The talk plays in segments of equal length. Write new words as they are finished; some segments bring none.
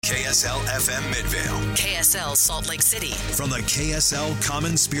KSL FM Midvale. KSL Salt Lake City. From the KSL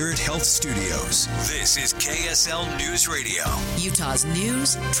Common Spirit Health Studios, this is KSL News Radio. Utah's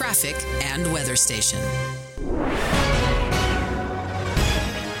news, traffic, and weather station.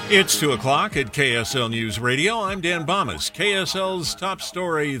 It's 2 o'clock at KSL News Radio. I'm Dan Bomas. KSL's top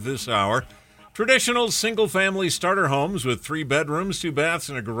story this hour. Traditional single-family starter homes with 3 bedrooms, 2 baths,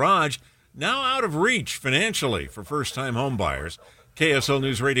 and a garage now out of reach financially for first-time home buyers. KSL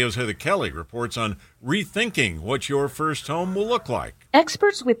News Radio's Heather Kelly reports on rethinking what your first home will look like.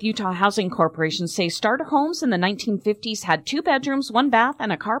 Experts with Utah Housing Corporation say starter homes in the 1950s had 2 bedrooms, 1 bath,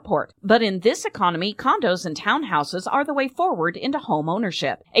 and a carport. But in this economy, condos and townhouses are the way forward into home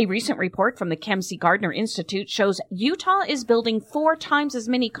ownership. A recent report from the Kemsey Gardner Institute shows Utah is building 4 times as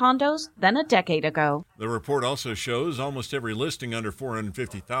many condos than a decade ago. The report also shows almost every listing under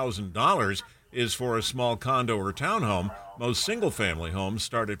 $450,000 is for a small condo or townhome. Most single-family homes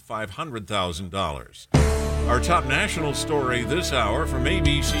start at $500,000. Our top national story this hour from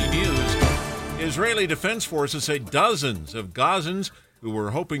ABC News. Israeli Defense Forces say dozens of Gazans who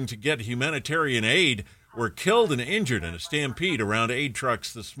were hoping to get humanitarian aid were killed and injured in a stampede around aid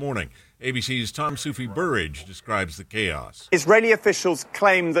trucks this morning. ABC's Tom Sufi Burridge describes the chaos. Israeli officials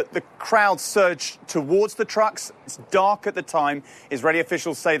claim that the crowd surged towards the trucks. It's dark at the time. Israeli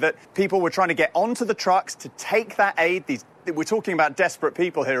officials say that people were trying to get onto the trucks to take that aid. We're talking about desperate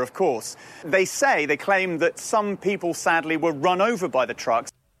people here, of course. They claim that some people, sadly, were run over by the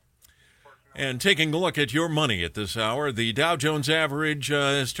trucks. And taking a look at your money at this hour, the Dow Jones average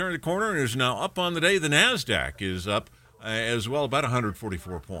has turned a corner and is now up on the day. The NASDAQ is up as well, about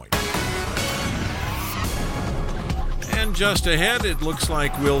 144 points. And just ahead, it looks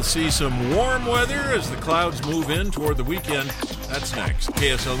like we'll see some warm weather as the clouds move in toward the weekend. That's next.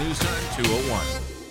 KSL News Time, 2:01.